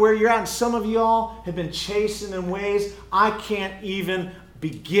I don't know where you're at, and some of y'all have been chastened in ways I can't even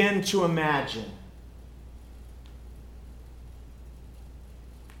begin to imagine.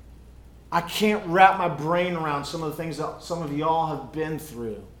 I can't wrap my brain around some of the things that some of y'all have been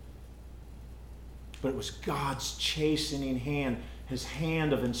through. But it was God's chastening hand, His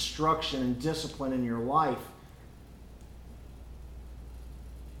hand of instruction and discipline in your life.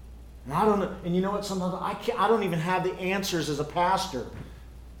 And I don't know, and you know what? Sometimes I don't even have the answers as a pastor.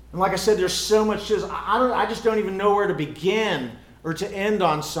 And like I said, there's so much to this. I just don't even know where to begin or to end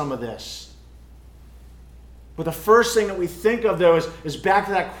on some of this. But the first thing that we think of, though, is back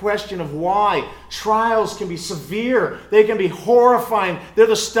to that question of why. Trials can be severe. They can be horrifying. They're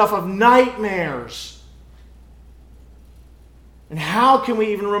the stuff of nightmares. And how can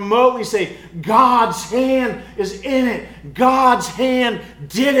we even remotely say God's hand is in it? God's hand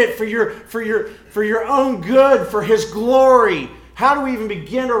did it for your own good, for His glory. How do we even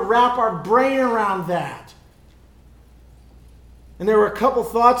begin to wrap our brain around that? And there were a couple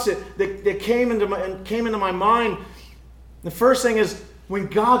thoughts that came into my mind. The first thing is, when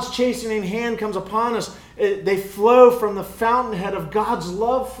God's chastening hand comes upon us, they flow from the fountainhead of God's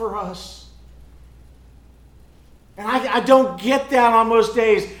love for us. And I don't get that on most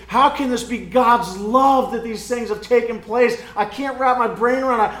days. How can this be God's love that these things have taken place? I can't wrap my brain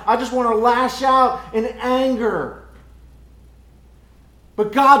around it. I just want to lash out in anger.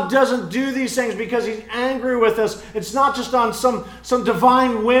 But God doesn't do these things because He's angry with us. It's not just on some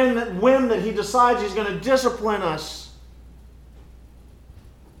divine whim that He decides He's going to discipline us.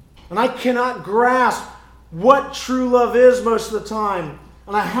 And I cannot grasp what true love is most of the time.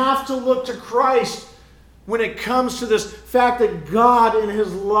 And I have to look to Christ when it comes to this fact that God in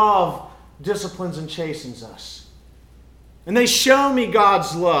His love disciplines and chastens us. And they show me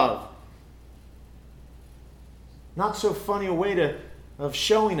God's love. Not so funny a way of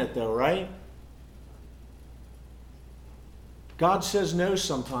showing it though, right? God says no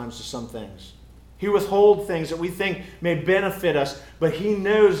sometimes to some things. He withholds things that we think may benefit us, but He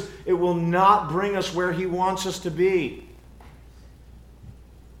knows it will not bring us where He wants us to be.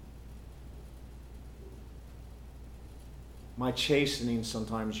 My chastening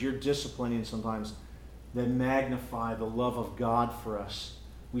sometimes, your disciplining sometimes, that magnify the love of God for us.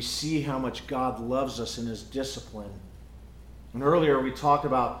 We see how much God loves us in His discipline. And earlier we talked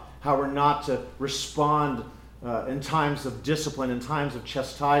about how we're not to respond in times of discipline, in times of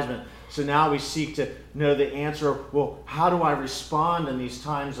chastisement. So now we seek to know the answer, well, how do I respond in these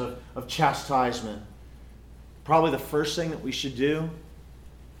times of chastisement? Probably the first thing that we should do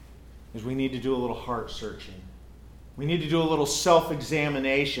is we need to do a little heart searching. We need to do a little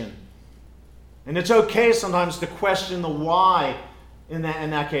self-examination. And it's okay sometimes to question the why in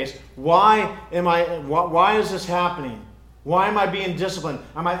that case. Why is this happening? Why am I being disciplined?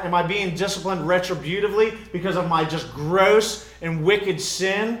 Am I being disciplined retributively because of my just gross and wicked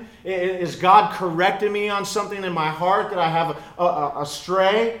sin? Is God correcting me on something in my heart that I have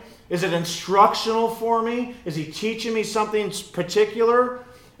astray? Is it instructional for me? Is He teaching me something particular?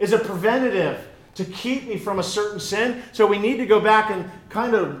 Is it preventative to keep me from a certain sin? So we need to go back and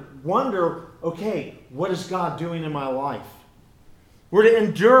kind of wonder, okay, what is God doing in my life? We're to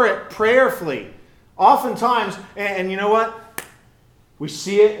endure it prayerfully. Oftentimes, and you know what? We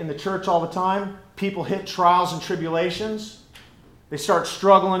see it in the church all the time. People hit trials and tribulations. They start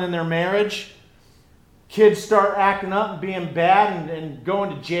struggling in their marriage. Kids start acting up and being bad and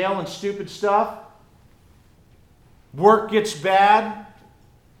going to jail and stupid stuff. Work gets bad.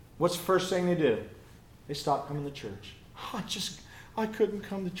 What's the first thing they do? They stop coming to church. I couldn't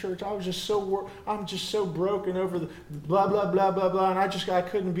come to church. I'm just so broken over the blah, blah, blah, blah, blah, and I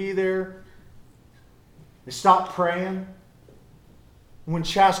couldn't be there. They stop praying. When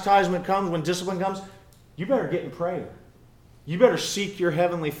chastisement comes, when discipline comes, you better get in prayer. You better seek your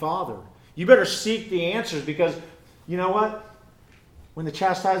Heavenly Father. You better seek the answers, because you know what? When the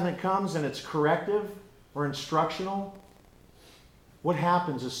chastisement comes and it's corrective or instructional, what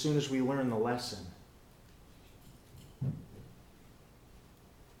happens as soon as we learn the lesson?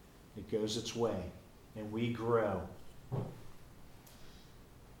 It goes its way, and we grow.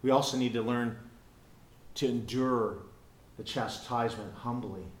 We also need to learn to endure the chastisement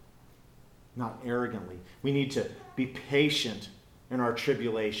humbly, not arrogantly. We need to be patient in our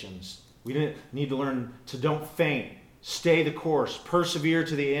tribulations. We need to learn to don't faint, stay the course, persevere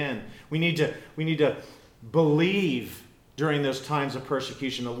to the end. We need to believe during those times of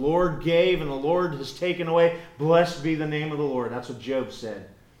persecution. The Lord gave and the Lord has taken away. Blessed be the name of the Lord. That's what Job said.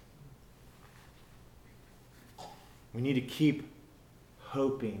 We need to keep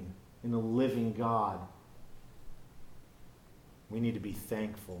hoping in the living God. We need to be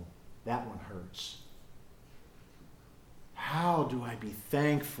thankful. That one hurts. How do I be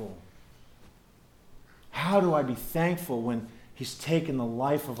thankful? How do I be thankful when He's taken the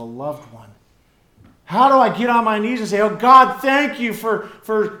life of a loved one? How do I get on my knees and say, oh God, thank you for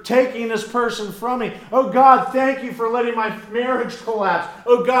taking this person from me. Oh God, thank you for letting my marriage collapse.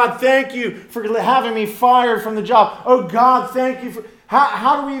 Oh God, thank you for having me fired from the job. Oh God, thank you for...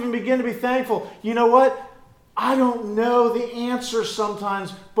 How do we even begin to be thankful? You know what? I don't know the answer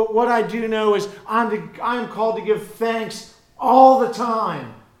sometimes, but what I do know is I'm called to give thanks all the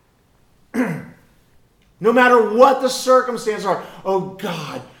time. No matter what the circumstances are. Oh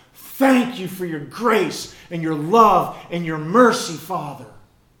God, thank you for your grace and your love and your mercy, Father.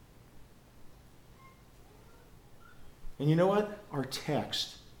 And you know what? Our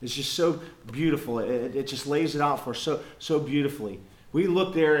text is just so beautiful. It just lays it out for us so beautifully. We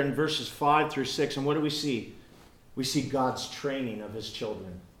look there in verses 5 through 6, and what do we see? We see God's training of His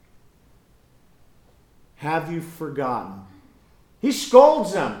children. Have you forgotten He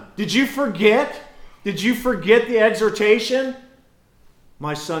scolds them. Did you forget? Did you forget the exhortation?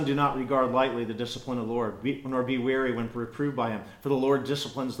 My son, do not regard lightly the discipline of the Lord, nor be weary when reproved by him. For the Lord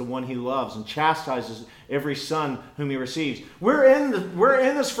disciplines the one he loves and chastises every son whom he receives. We're in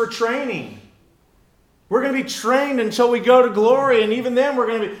this for training. We're going to be trained until we go to glory, and even then we're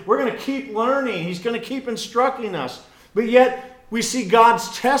going to keep learning. He's going to keep instructing us. But yet we see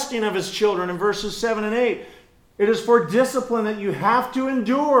God's testing of his children in verses 7 and 8. It is for discipline that you have to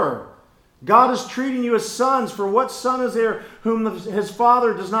endure. God is treating you as sons, for what son is there whom his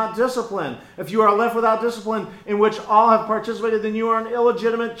father does not discipline? If you are left without discipline in which all have participated, then you are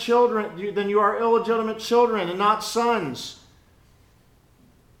illegitimate children and not sons.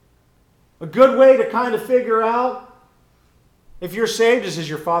 A good way to kind of figure out if you're saved is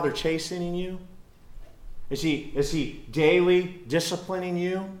your father chastening you? Is he daily disciplining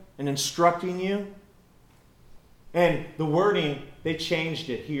you and instructing you? And the wording, they changed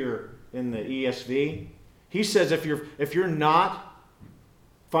it here in the ESV. He says if you're not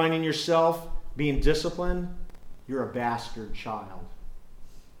finding yourself being disciplined, you're a bastard child.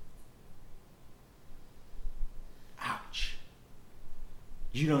 Ouch.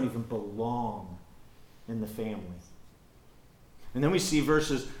 You don't even belong in the family. And then we see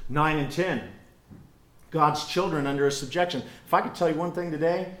verses 9 and 10. God's children under his subjection. If I could tell you one thing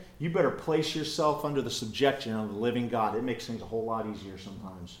today, you better place yourself under the subjection of the living God. It makes things a whole lot easier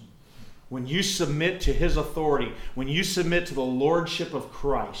sometimes. When you submit to his authority, when you submit to the lordship of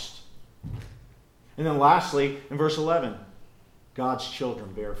Christ. And then lastly, in verse 11, God's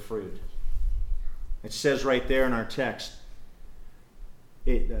children bear fruit. It says right there in our text,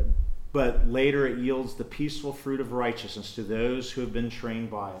 but later it yields the peaceful fruit of righteousness to those who have been trained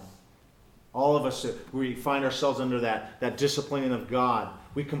by it. All of us, we find ourselves under that disciplining of God.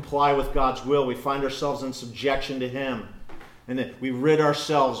 We comply with God's will. We find ourselves in subjection to him. And that we rid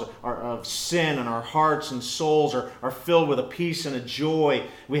ourselves of sin, and our hearts and souls are filled with a peace and a joy.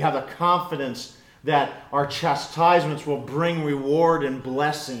 We have a confidence that our chastisements will bring reward and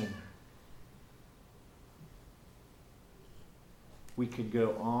blessing. We could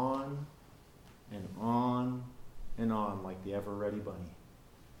go on and on and on like the ever-ready bunny.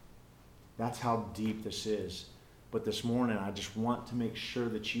 That's how deep this is. But this morning, I just want to make sure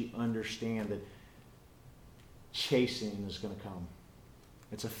that you understand that chastening is going to come.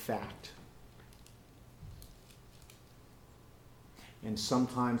 It's a fact. And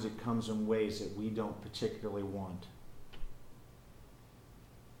sometimes it comes in ways that we don't particularly want.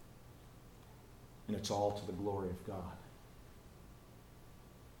 And it's all to the glory of God.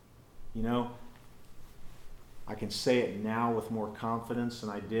 You know, I can say it now with more confidence than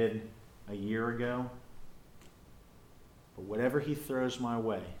I did a year ago. But whatever he throws my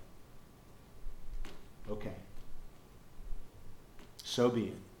way, okay. So be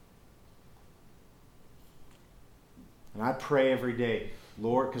it. And I pray every day,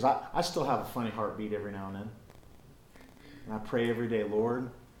 Lord, because I still have a funny heartbeat every now and then. And I pray every day, Lord,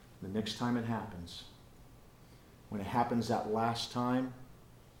 the next time it happens, when it happens that last time,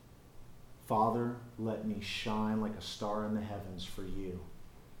 Father, let me shine like a star in the heavens for you.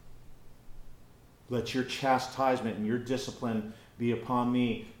 Let your chastisement and your discipline be upon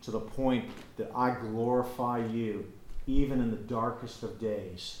me to the point that I glorify you, even in the darkest of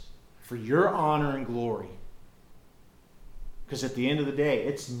days, for your honor and glory. Because at the end of the day,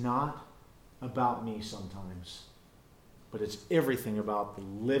 it's not about me sometimes, but it's everything about the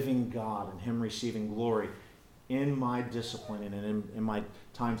living God and him receiving glory in my discipline and in my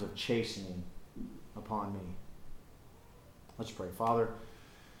times of chastening upon me. Let's pray. Father,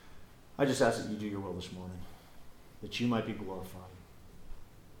 I just ask that you do your will this morning, that you might be glorified.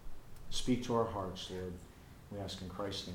 Speak to our hearts, Lord. We ask in Christ's name.